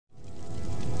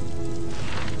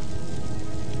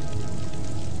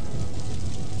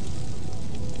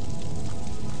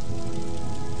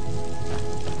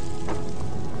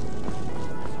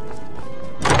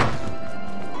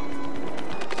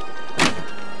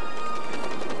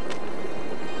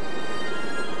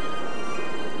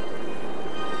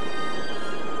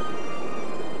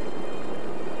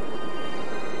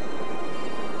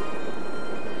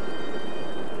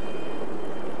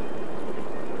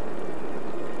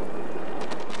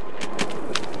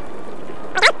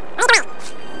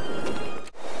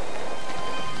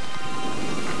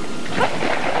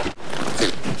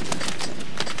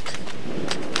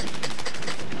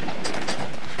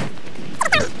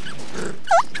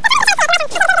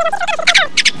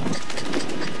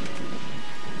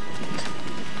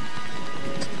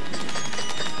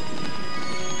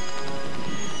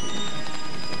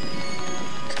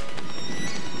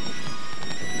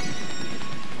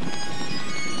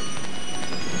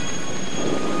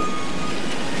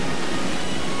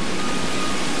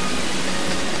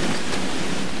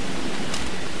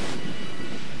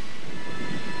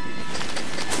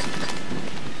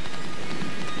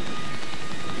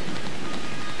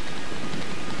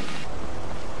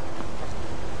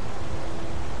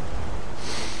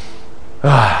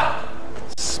Ah,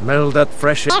 smell that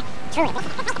fresh air.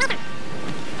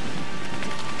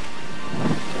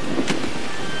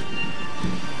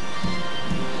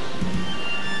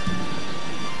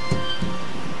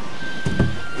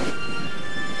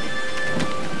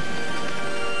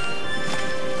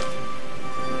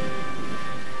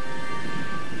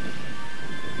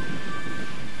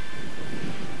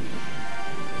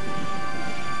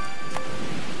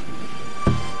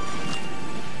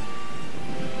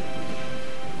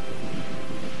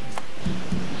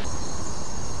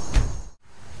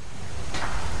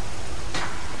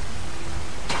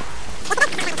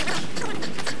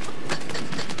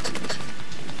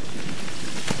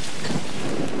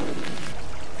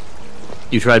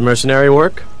 You tried mercenary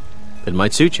work? It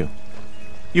might suit you.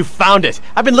 You found it!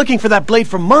 I've been looking for that blade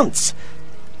for months!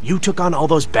 You took on all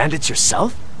those bandits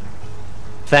yourself?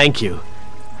 Thank you.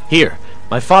 Here,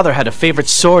 my father had a favorite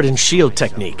sword and shield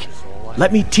technique.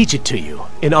 Let me teach it to you,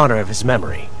 in honor of his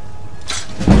memory.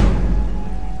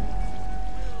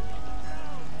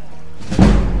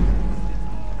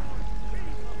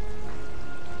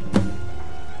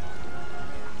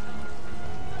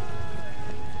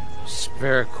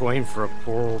 Spare a coin for a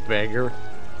poor old beggar?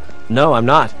 No, I'm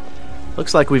not.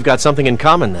 Looks like we've got something in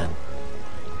common then.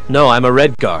 No, I'm a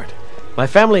Red Guard. My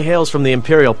family hails from the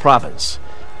Imperial Province.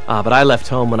 But I left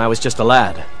home when I was just a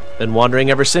lad. Been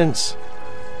wandering ever since.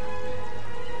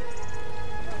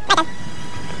 I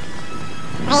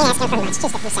ain't asking for much, just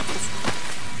a few seconds.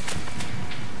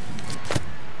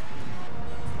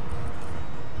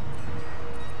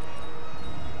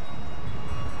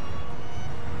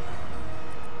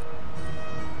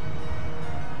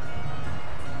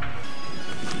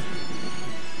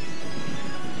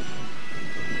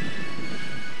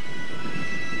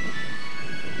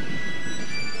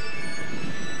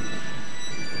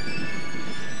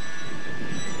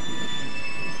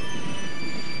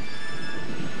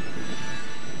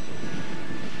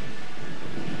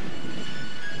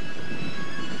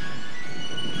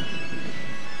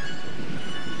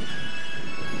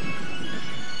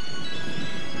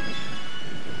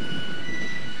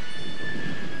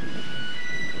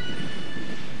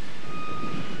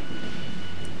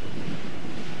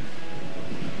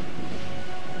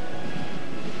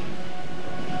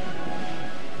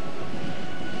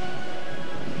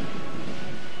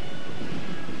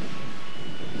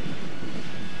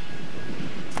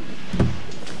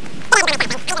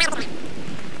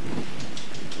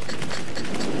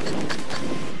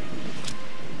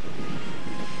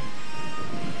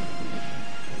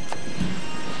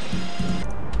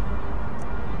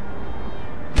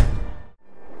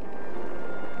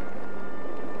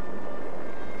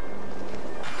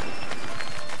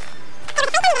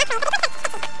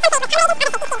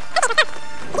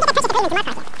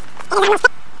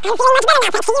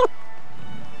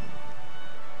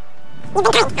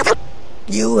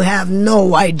 You have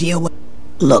no idea what...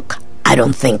 Look, I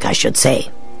don't think I should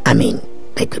say. I mean,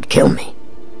 they could kill me.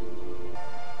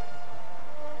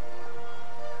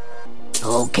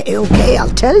 Okay, I'll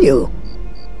tell you.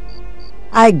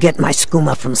 I get my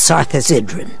skooma from Sarthis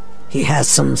Idren. He has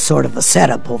some sort of a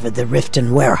setup over the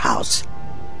Riften warehouse.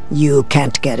 You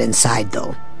can't get inside,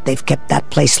 though. They've kept that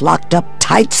place locked up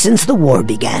tight since the war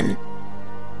began.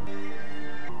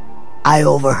 I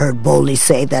overheard Bolli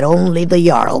say that only the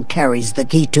Jarl carries the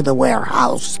key to the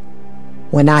warehouse.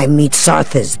 When I meet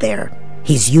Sarthis there,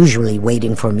 he's usually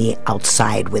waiting for me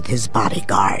outside with his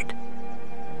bodyguard.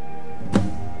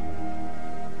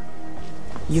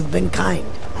 You've been kind.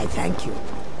 I thank you.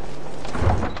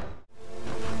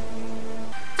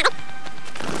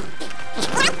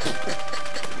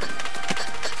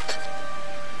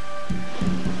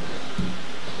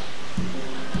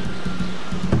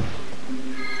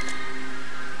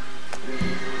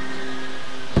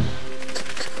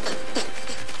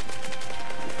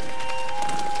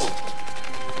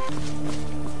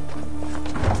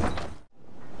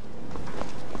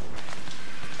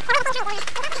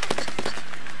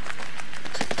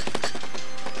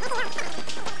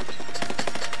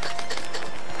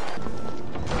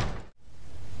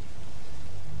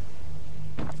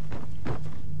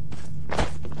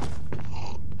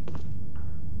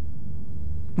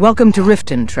 Welcome to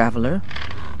Riften, traveler.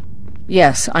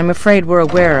 Yes, I'm afraid we're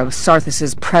aware of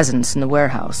Sarthis' presence in the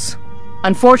warehouse.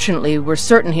 Unfortunately, we're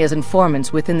certain he has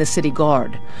informants within the city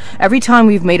guard. Every time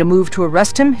we've made a move to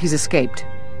arrest him, he's escaped.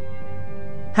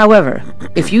 However,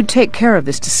 if you take care of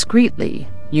this discreetly,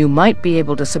 you might be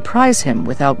able to surprise him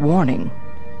without warning.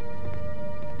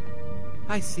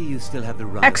 I see you still have the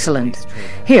run. Excellent.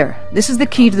 Here, this is the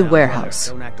key to the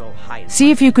warehouse. See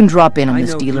if you can drop in on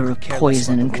this dealer of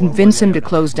poison and convince him to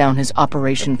close down his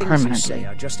operation permanently.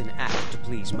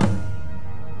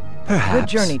 Perhaps. Good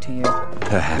journey to you.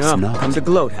 Perhaps not. Come to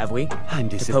gloat, have we? I'm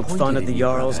To disappointed poke fun at the in you,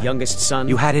 Jarl's brother. youngest son?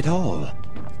 You had it all.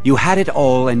 You had it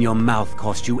all, and your mouth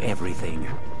cost you everything.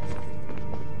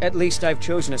 At least I've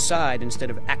chosen a side instead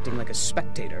of acting like a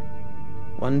spectator.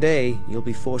 One day, you'll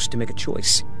be forced to make a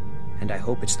choice. And I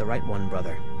hope it's the right one,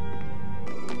 brother.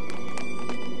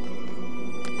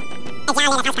 A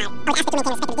Jarl made a house card. I was asked to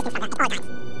maintain respectful distance from her at all times.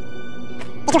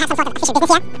 Did you have some sort of official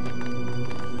business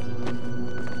here?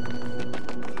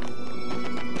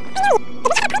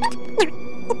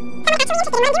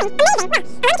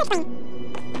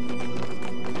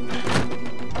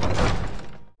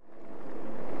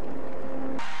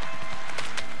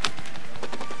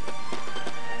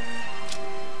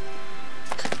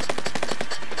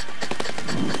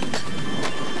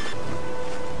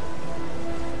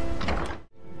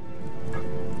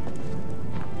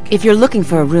 If you're looking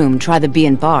for a room, try the Bee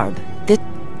and Barb.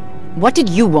 What did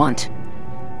you want?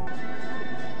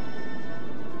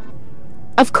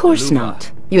 Of course not.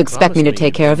 You expect me to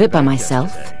take care of it by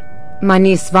myself? My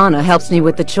niece Svana helps me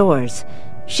with the chores.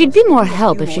 She'd be more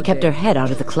help if she kept her head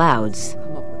out of the clouds.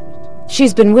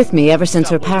 She's been with me ever since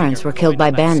her parents were killed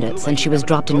by bandits and she was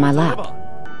dropped in my lap.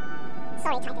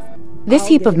 This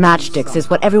heap of matchsticks is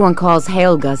what everyone calls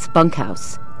Helga's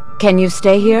bunkhouse. Can you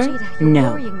stay here?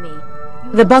 No.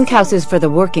 The bunkhouse is for the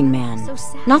working man,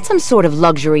 not some sort of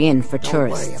luxury inn for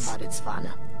tourists. Don't worry about it,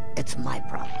 Svana. It's my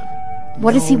problem.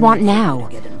 What does he want now?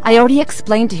 I already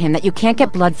explained to him that you can't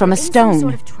get blood from a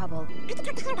stone.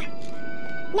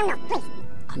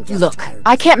 Look,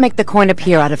 I can't make the coin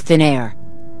appear out of thin air.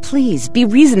 Please, be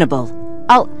reasonable.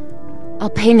 I'll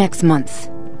pay next month.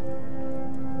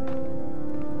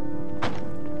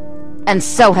 And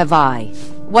so have I.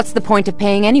 What's the point of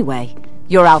paying anyway?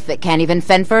 Your outfit can't even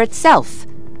fend for itself.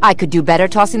 I could do better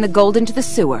tossing the gold into the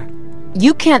sewer.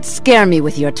 You can't scare me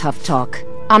with your tough talk.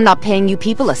 I'm not paying you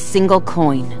people a single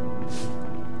coin.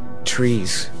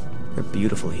 Trees. They're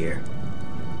beautiful here.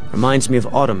 Reminds me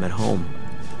of autumn at home.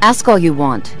 Ask all you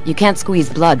want. You can't squeeze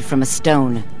blood from a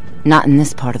stone. Not in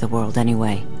this part of the world,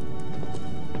 anyway.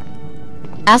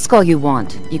 Ask all you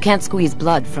want. You can't squeeze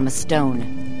blood from a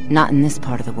stone. Not in this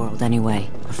part of the world, anyway.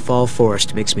 The fall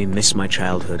forest makes me miss my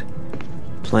childhood.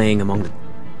 Playing among the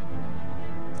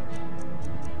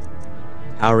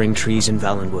towering trees in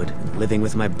Valenwood and living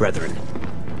with my brethren.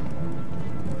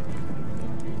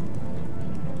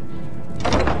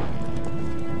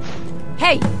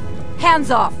 Hey! Hands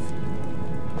off!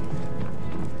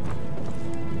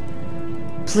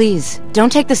 Please,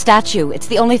 don't take the statue. It's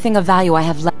the only thing of value I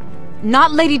have left.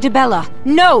 Not Lady Dibella!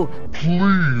 No!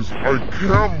 Please, I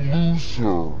can't lose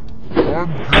her. I'm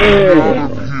getting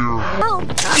out of here.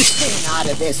 I'm staying out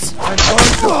of this. I'm going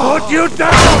to put you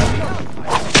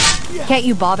down! Can't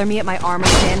you bother me at my armor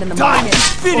stand in the Time market? to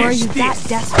finish Or are you this. that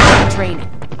desperate to train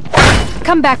it?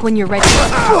 Come back when you're ready.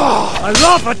 I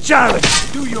love a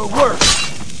challenge! Do your work!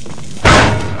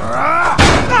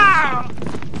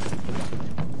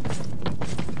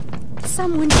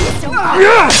 Someone do so.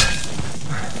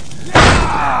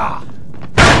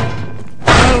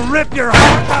 I'll rip your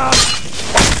heart out!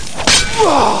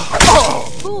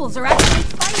 Fools are actually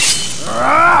fighting.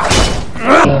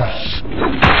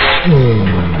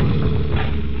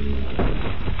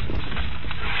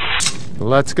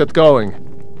 Let's get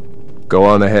going. Go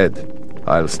on ahead.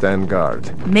 I'll stand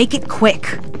guard. Make it quick.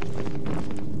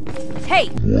 Hey!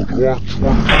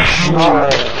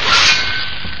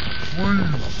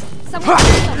 Someone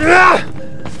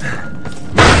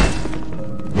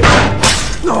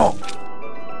No!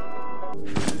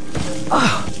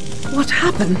 What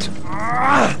happened?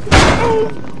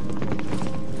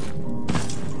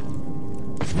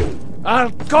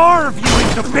 I'll carve you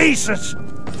into pieces!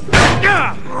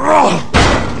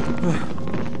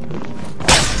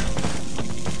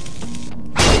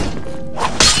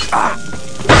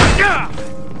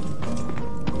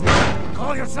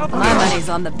 Call yourself My money's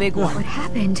on the big one. What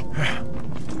happened?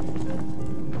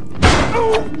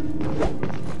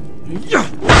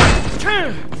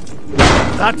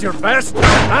 That's your best,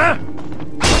 huh?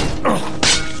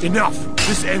 Enough.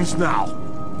 This ends now.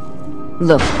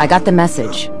 Look, I got the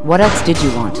message. What else did you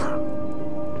want?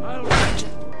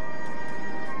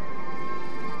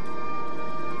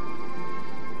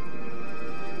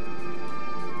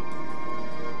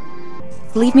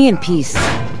 Leave me in peace.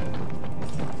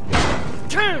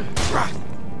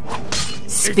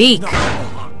 Speak!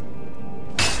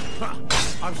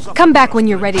 Come back when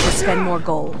you're ready to spend more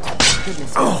gold.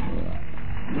 Goodness.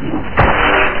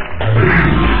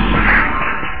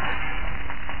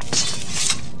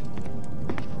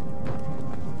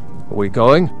 Are we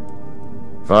going?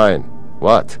 Fine.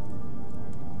 What?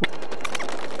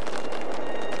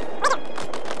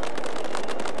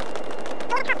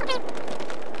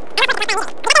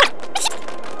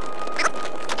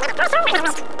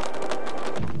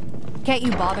 Can't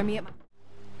you bother me at my...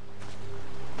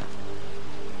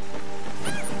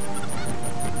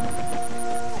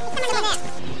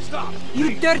 Stop!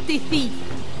 You dirty thief!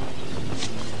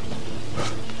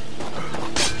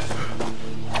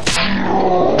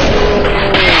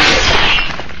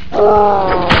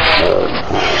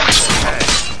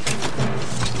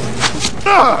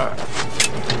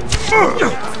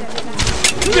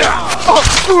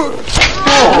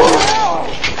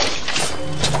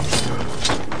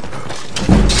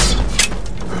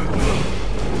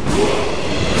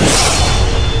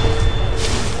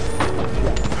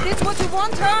 This what you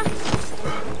want, huh?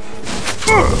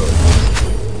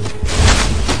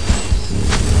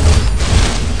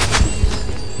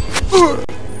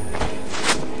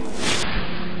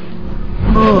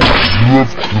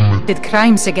 Did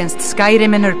crimes against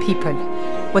Skyrim and her people.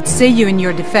 What say you in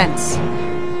your defense?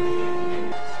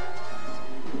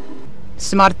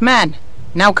 Smart man,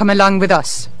 now come along with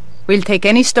us. We'll take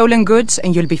any stolen goods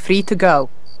and you'll be free to go.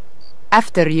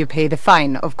 After you pay the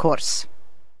fine, of course.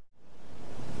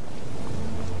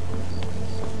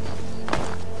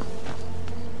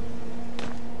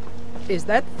 Is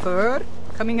that fur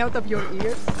coming out of your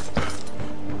ears?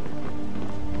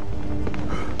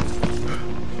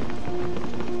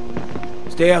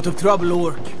 Stay out of trouble,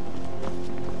 orc.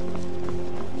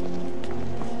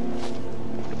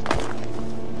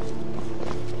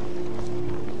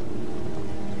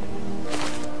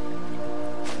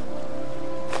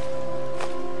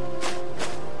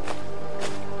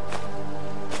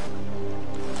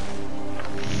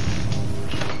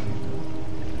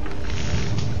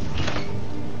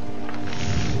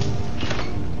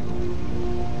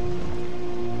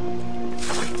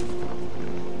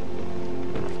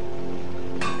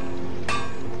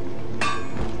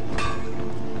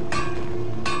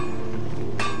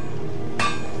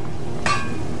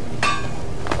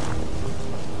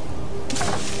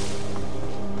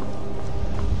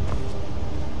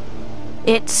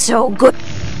 It's so good.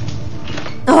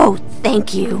 Oh,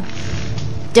 thank you.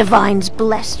 Divines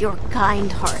bless your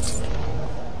kind heart.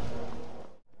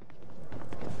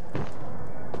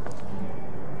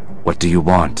 What do you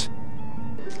want?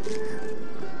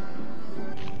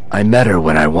 I met her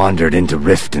when I wandered into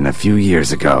Riften a few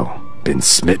years ago. Been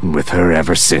smitten with her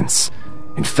ever since.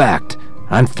 In fact,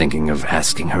 I'm thinking of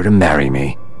asking her to marry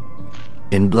me.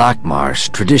 In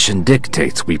Blackmarsh, tradition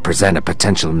dictates we present a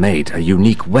potential mate a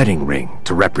unique wedding ring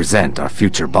to represent our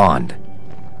future bond.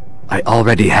 I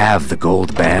already have the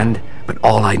gold band, but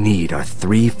all I need are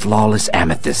 3 flawless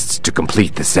amethysts to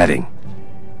complete the setting.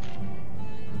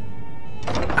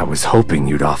 I was hoping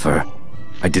you'd offer.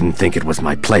 I didn't think it was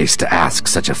my place to ask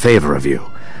such a favor of you.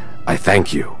 I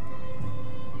thank you.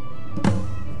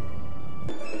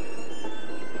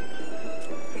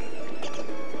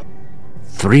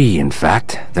 Three, in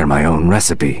fact. They're my own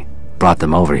recipe. Brought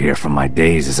them over here from my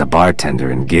days as a bartender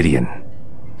in Gideon.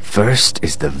 First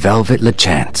is the Velvet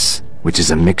Lechance, which is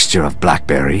a mixture of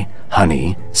blackberry,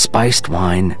 honey, spiced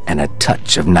wine, and a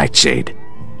touch of nightshade.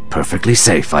 Perfectly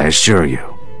safe, I assure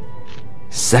you.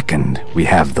 Second, we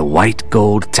have the White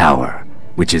Gold Tower,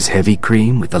 which is heavy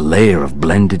cream with a layer of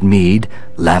blended mead,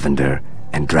 lavender,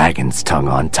 and dragon's tongue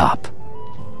on top.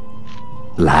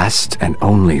 Last, and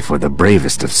only for the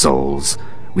bravest of souls,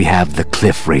 we have the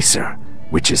Cliff Racer,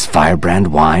 which is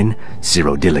firebrand wine,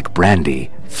 Cyrodiilic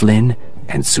brandy, Flynn,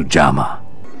 and Sujamma.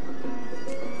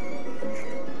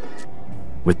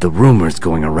 With the rumors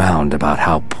going around about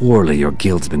how poorly your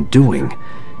guild's been doing,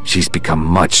 she's become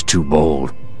much too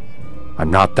bold.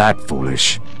 I'm not that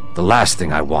foolish. The last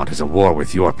thing I want is a war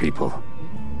with your people.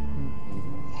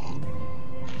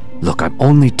 Look, I'm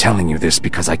only telling you this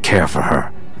because I care for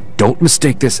her. Don't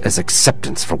mistake this as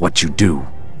acceptance for what you do.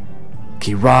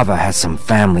 Kirava has some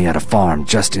family at a farm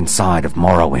just inside of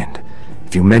Morrowind.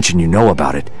 If you mention you know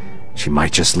about it, she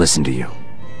might just listen to you.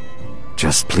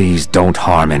 Just please don't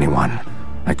harm anyone.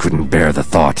 I couldn't bear the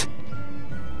thought.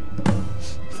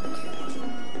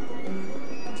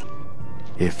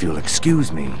 If you'll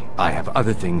excuse me, I have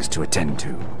other things to attend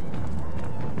to.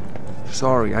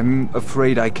 Sorry, I'm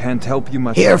afraid I can't help you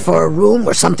much. Here for a room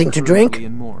or something to drink?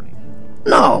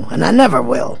 No, and I never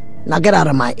will. Now get out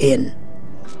of my inn.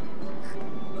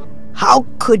 How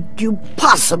could you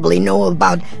possibly know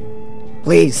about...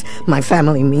 Please, my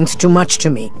family means too much to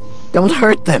me. Don't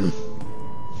hurt them.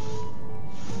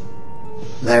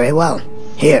 Very well.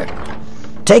 Here.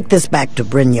 Take this back to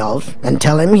Brynjolf and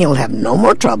tell him he'll have no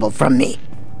more trouble from me.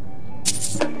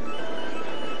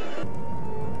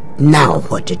 Now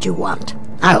what did you want?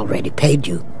 I already paid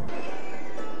you.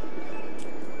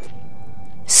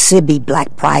 Sibby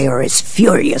Blackbriar is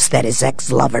furious that his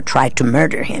ex-lover tried to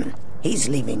murder him. He's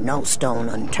leaving no stone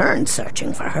unturned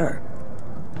searching for her.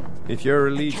 If your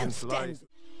allegiance lies...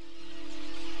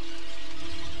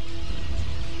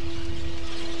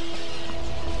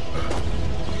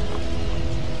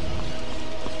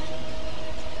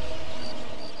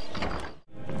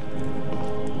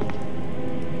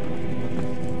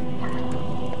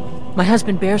 My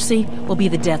husband Bercy will be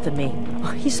the death of me.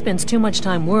 He spends too much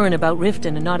time worrying about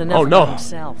Riften and not enough about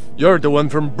himself. You're the one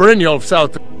from Brynjolf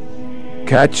South.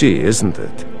 Catchy, isn't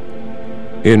it?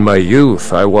 In my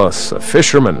youth, I was a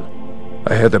fisherman.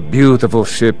 I had a beautiful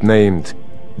ship named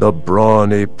the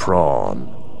Brawny Prawn.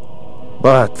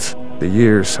 But the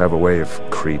years have a way of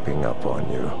creeping up on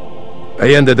you.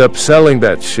 I ended up selling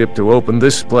that ship to open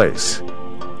this place.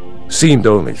 Seemed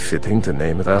only fitting to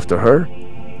name it after her.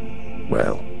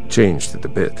 Well, changed it a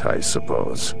bit, I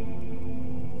suppose.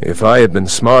 If I had been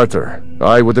smarter,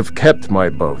 I would have kept my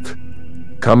boat.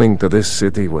 Coming to this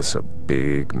city was a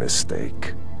big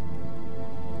mistake.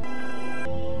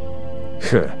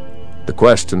 The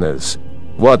question is,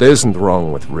 what isn't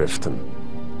wrong with Riften?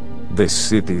 This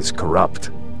city's corrupt,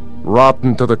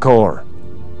 rotten to the core.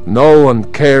 No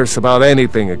one cares about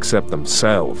anything except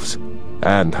themselves,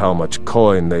 and how much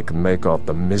coin they can make off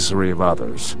the misery of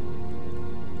others.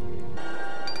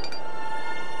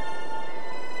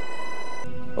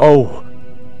 Oh,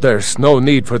 there's no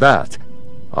need for that.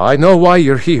 I know why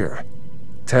you're here.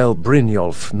 Tell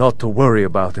Brynjolf not to worry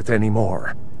about it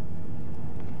anymore.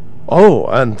 Oh,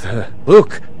 and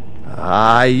look,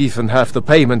 I even have the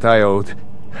payment I owed.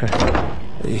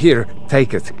 Here,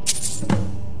 take it.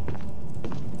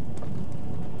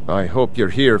 I hope you're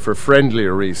here for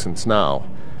friendlier reasons now.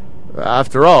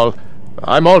 After all,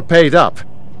 I'm all paid up.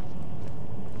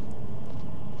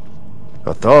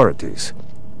 Authorities?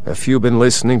 Have you been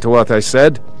listening to what I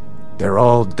said? They're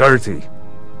all dirty.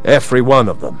 Every one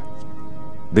of them.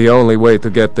 The only way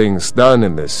to get things done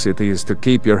in this city is to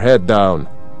keep your head down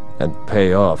and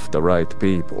pay off the right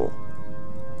people.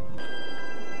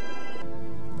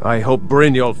 I hope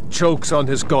Brynjolf chokes on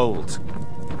his gold.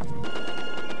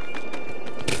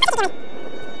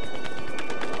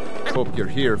 Hope you're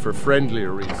here for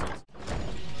friendlier reasons.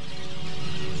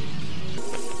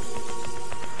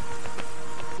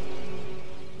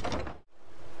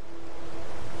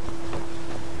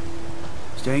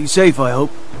 Staying safe, I hope.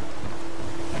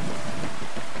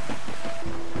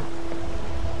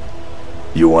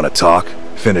 You want to talk?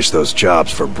 Finish those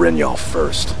jobs for Brynjolf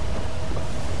first.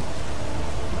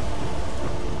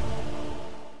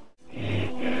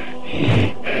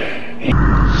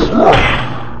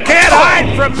 Can't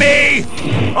hide from me!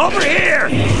 Over here!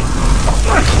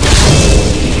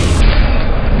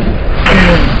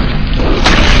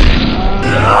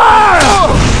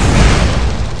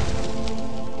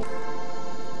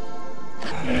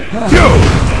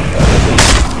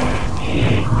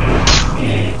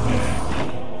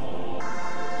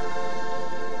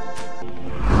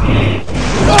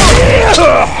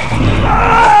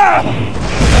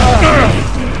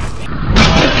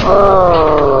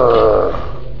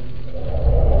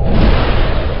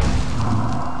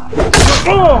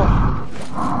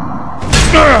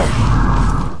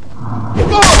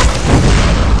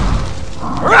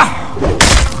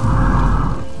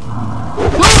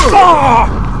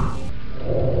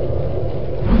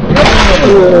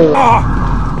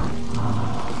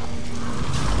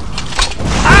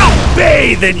 I'll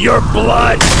bathe in your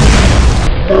blood!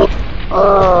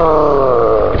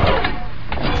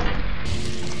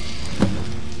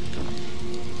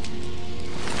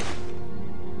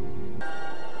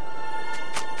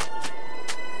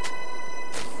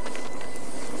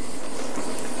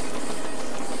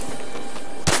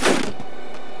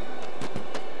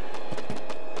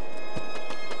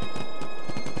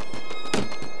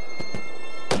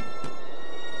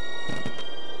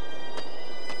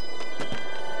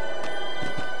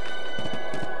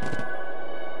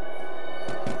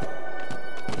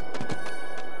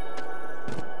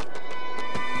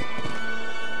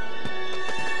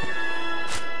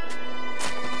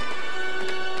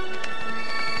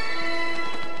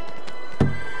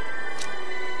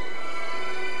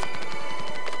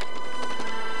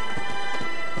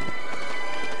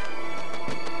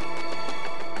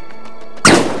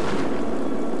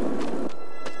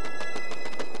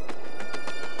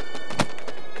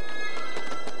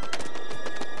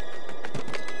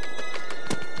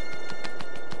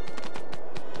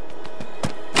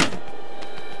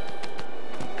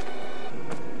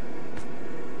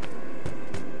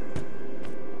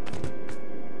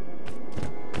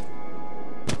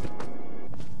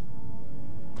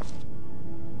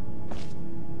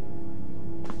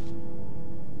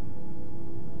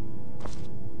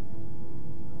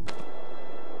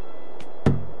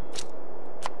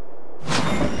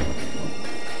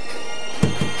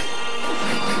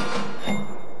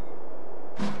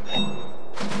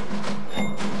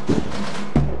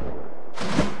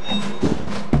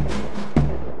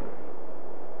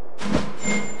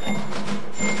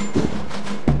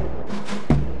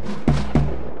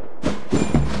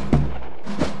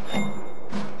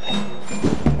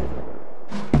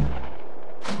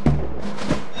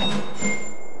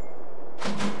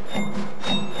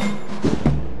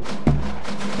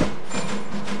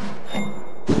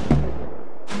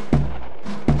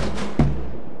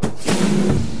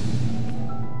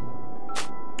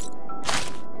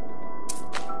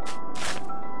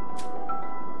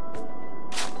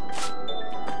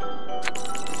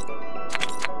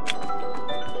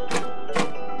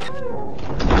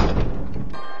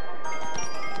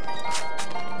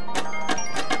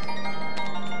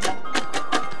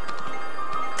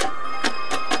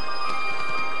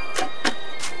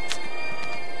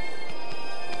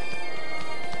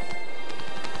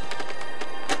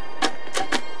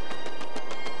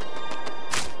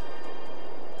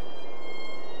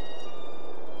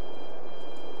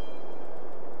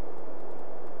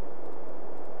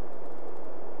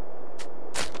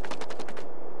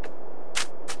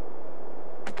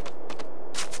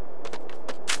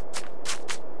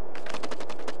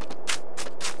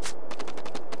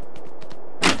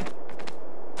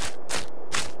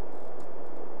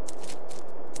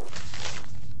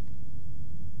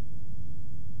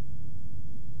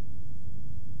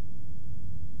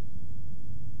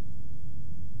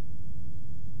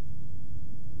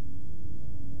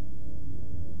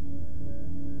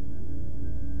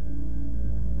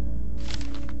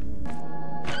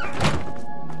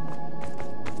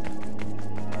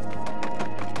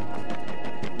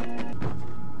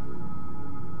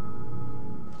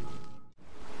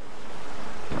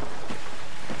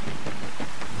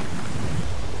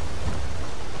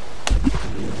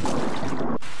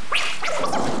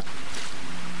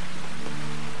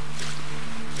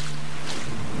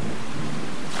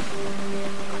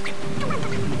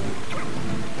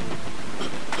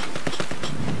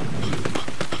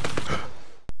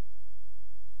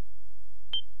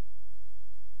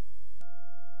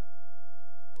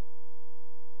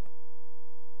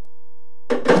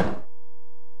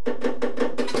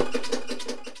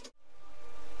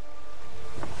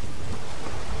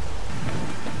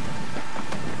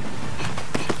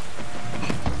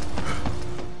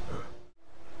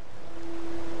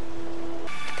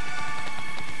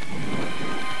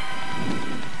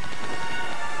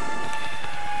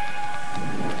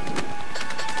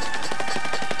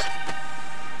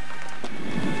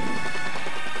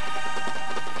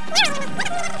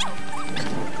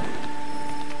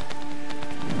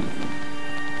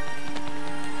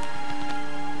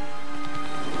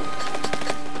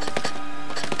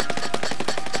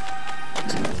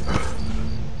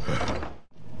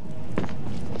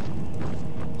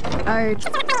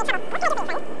 Right.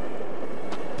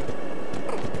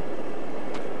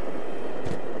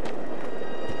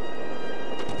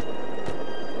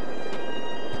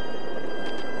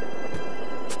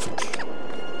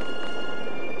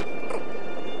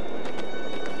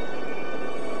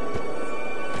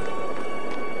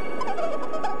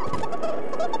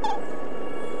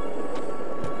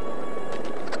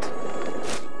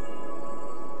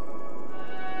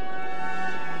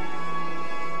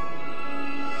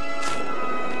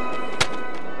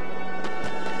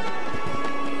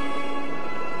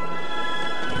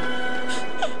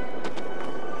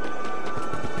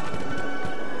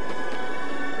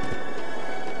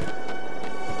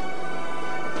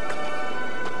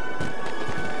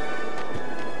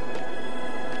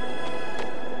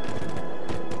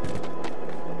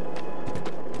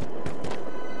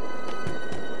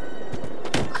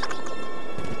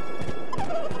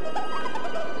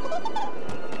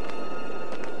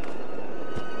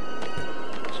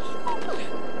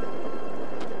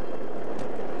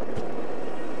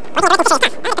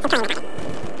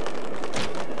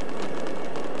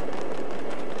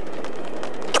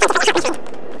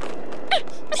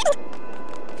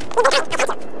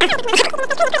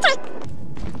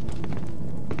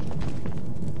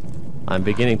 I'm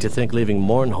beginning to think leaving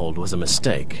Mournhold was a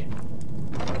mistake.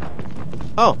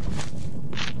 Oh.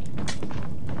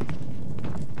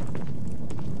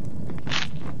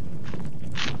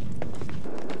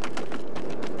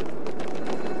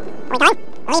 We're going?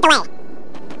 Lead the way.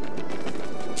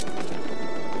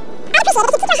 I appreciate it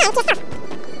if you keep your hand to yourself.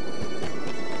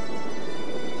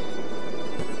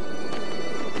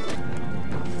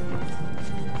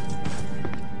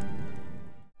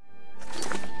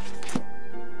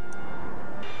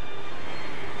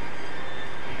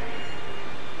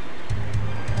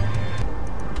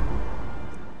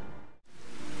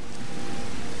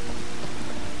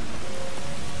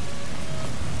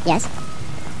 Yes?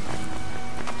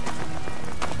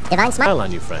 Divine smile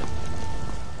on you, friend.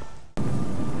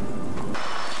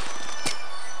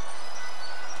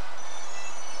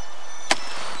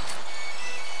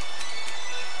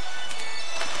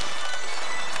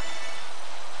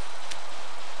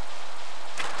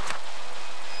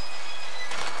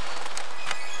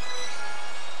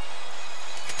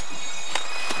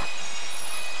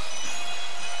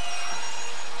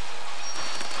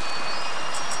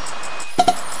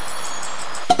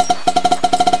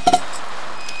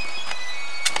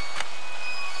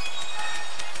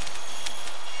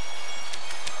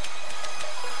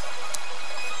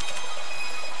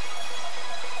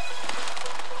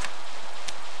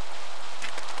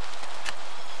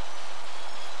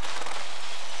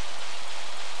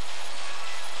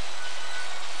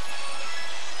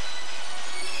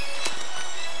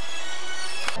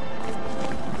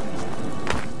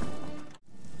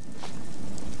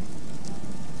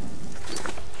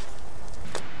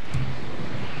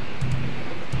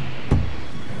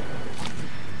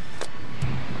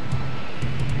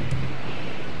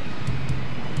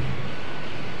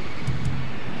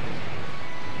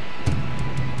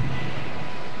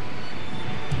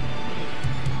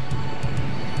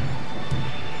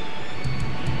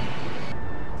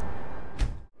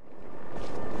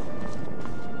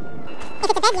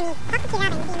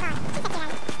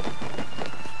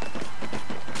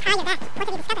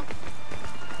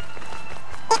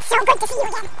 It's so good to see you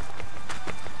again.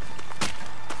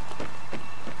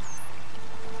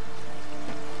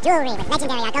 Jewelry with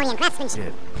legendary Argonian craftsmanship.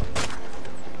 Yeah.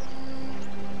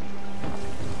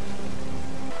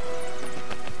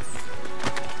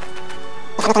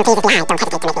 If anything pleases the eye, don't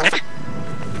hesitate to make me an offer.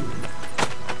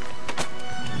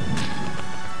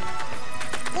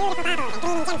 Beautiful baubles and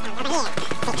gleaming gemstones over here.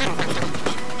 Take travels like that.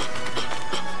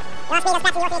 Your speed is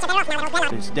back to your future better off now that old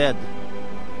Glenn. He's dead.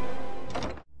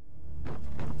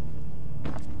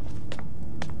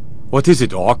 What is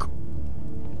it, Orc?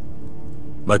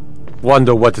 I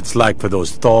wonder what it's like for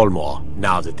those Thalmor,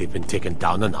 now that they've been taken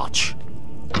down a notch.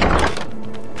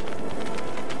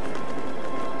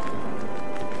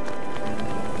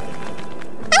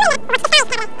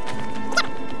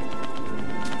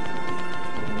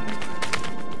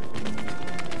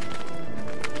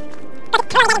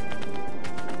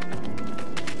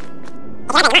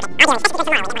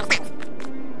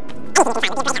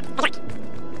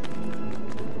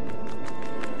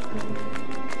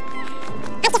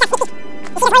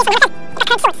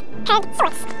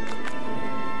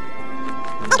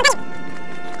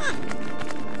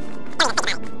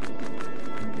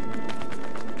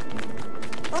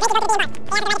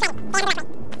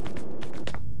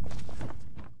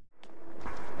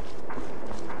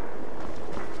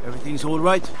 Everything's all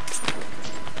right?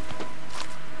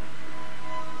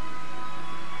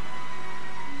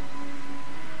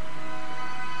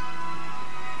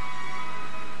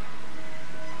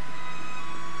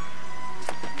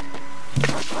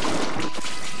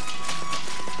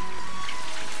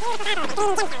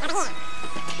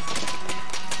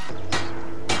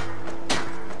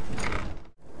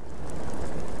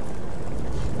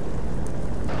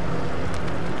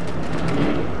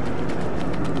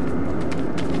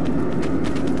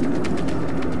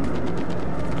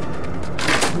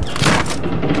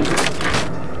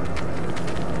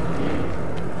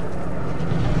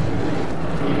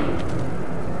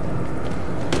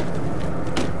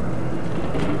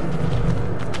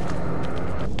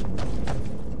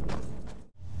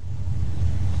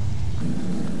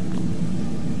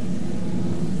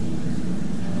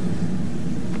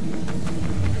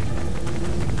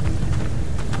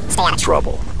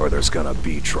 Trouble, or there's gonna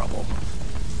be trouble.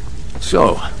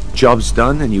 So, job's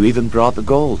done and you even brought the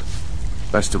gold.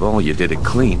 Best of all, you did it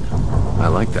clean. I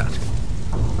like that.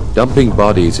 Dumping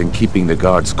bodies and keeping the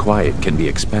guards quiet can be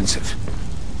expensive.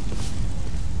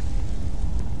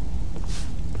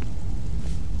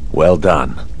 Well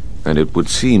done. And it would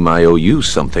seem I owe you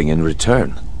something in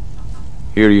return.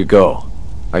 Here you go.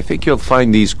 I think you'll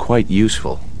find these quite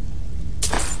useful.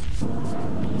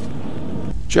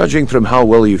 Judging from how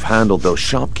well you've handled those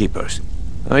shopkeepers,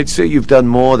 I'd say you've done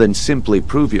more than simply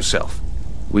prove yourself.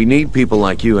 We need people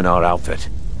like you in our outfit.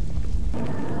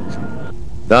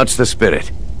 That's the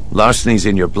spirit. Larceny's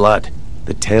in your blood,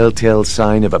 the telltale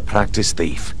sign of a practiced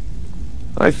thief.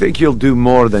 I think you'll do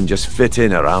more than just fit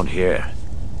in around here.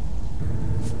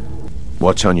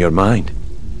 What's on your mind?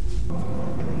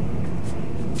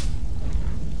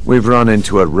 We've run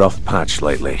into a rough patch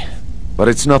lately, but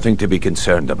it's nothing to be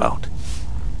concerned about.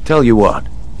 Tell you what,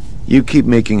 you keep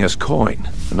making us coin,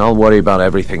 and I'll worry about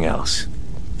everything else.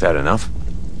 Fair enough?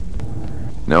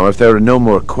 Now, if there are no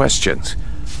more questions,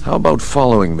 how about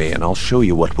following me and I'll show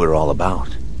you what we're all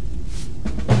about?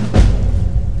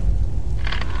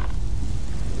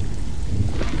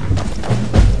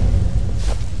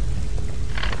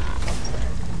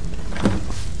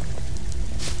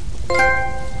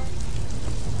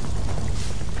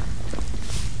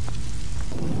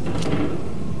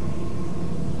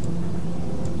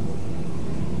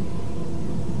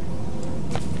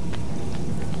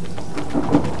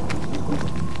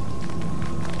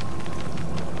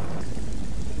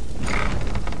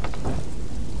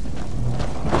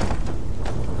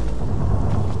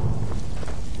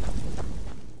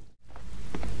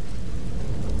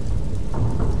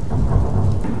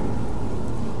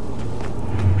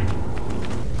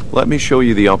 Let me show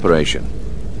you the operation.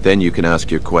 Then you can ask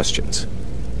your questions.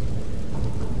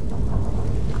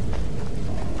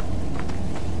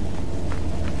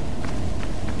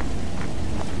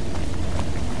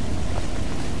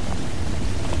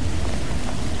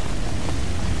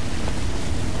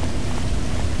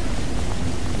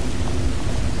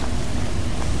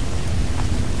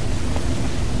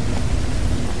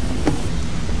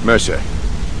 Mercer,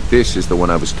 this is the one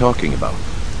I was talking about.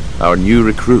 Our new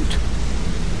recruit.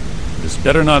 This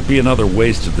better not be another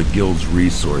waste of the Guild's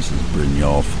resources,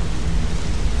 Brynjolf.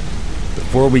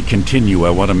 Before we continue,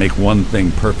 I want to make one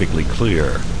thing perfectly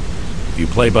clear. If you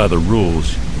play by the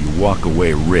rules, you walk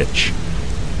away rich.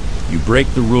 You break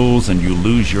the rules and you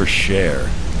lose your share.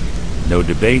 No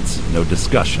debates, no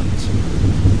discussions.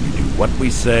 You do what we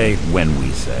say, when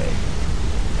we say.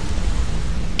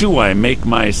 Do I make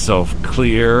myself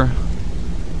clear?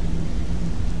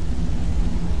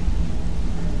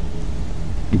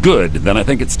 Good, then I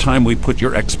think it's time we put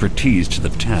your expertise to the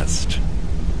test.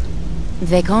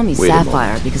 They call me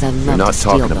Sapphire because I love to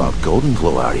steal them. You're not talking about Golden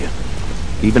Glow, are you?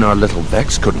 Even our little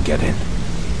Vex couldn't get in.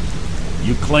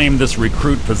 You claim this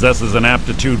recruit possesses an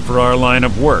aptitude for our line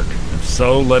of work. If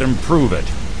so, let him prove it.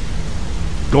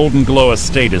 Golden Glow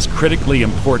Estate is critically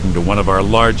important to one of our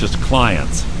largest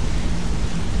clients.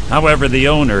 However, the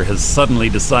owner has suddenly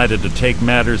decided to take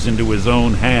matters into his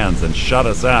own hands and shut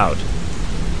us out.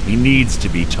 He needs to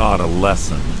be taught a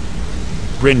lesson.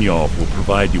 Brynjolf will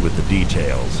provide you with the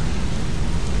details.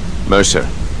 Mercer,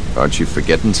 aren't you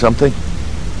forgetting something?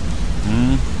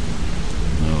 Oh,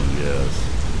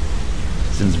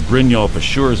 yes. Since Brynjolf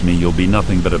assures me you'll be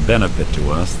nothing but a benefit to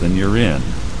us, then you're in.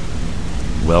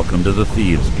 Welcome to the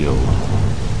Thieves Guild.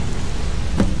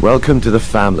 Welcome to the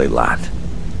family, lad.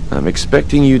 I'm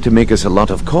expecting you to make us a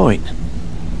lot of coin.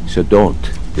 So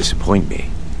don't disappoint me.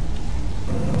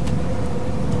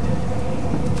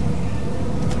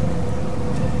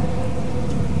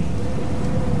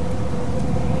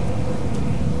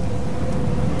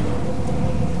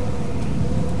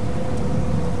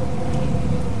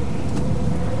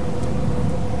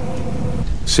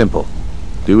 Simple.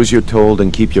 Do as you're told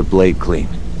and keep your blade clean.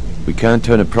 We can't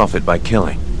turn a profit by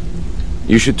killing.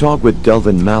 You should talk with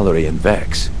Delvin Mallory and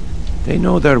Vex. They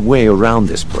know their way around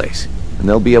this place, and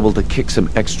they'll be able to kick some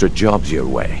extra jobs your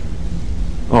way.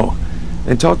 Oh,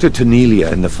 and talk to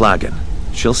Tanelia in the Flagon.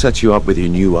 She'll set you up with your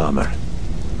new armor.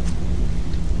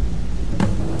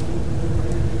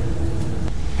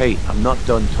 Hey, I'm not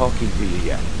done talking to you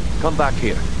yet. Come back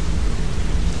here.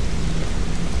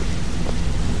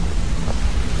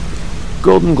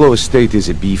 Golden Glow Estate is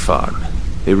a bee farm.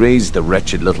 They raise the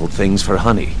wretched little things for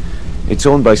honey. It's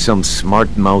owned by some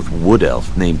smart-mouthed wood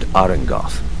elf named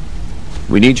Arengoth.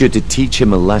 We need you to teach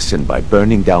him a lesson by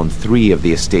burning down 3 of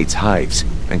the estate's hives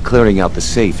and clearing out the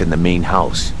safe in the main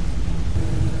house.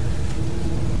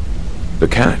 The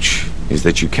catch is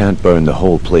that you can't burn the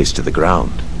whole place to the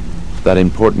ground. That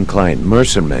important client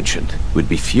Mercer mentioned would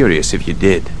be furious if you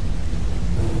did.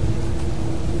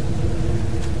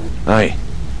 Aye.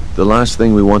 The last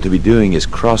thing we want to be doing is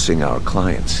crossing our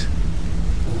clients.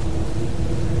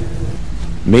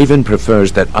 Maven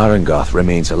prefers that Arengoth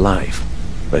remains alive,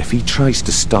 but if he tries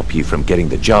to stop you from getting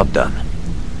the job done,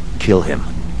 kill him.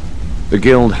 The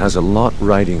guild has a lot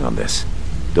riding on this.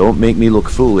 Don't make me look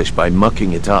foolish by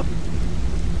mucking it up.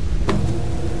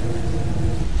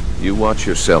 You watch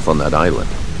yourself on that island.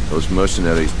 Those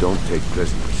mercenaries don't take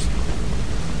prisoners.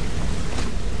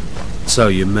 So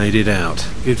you made it out.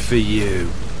 Good for you.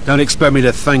 Don't expect me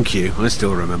to thank you. I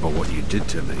still remember what you did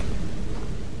to me.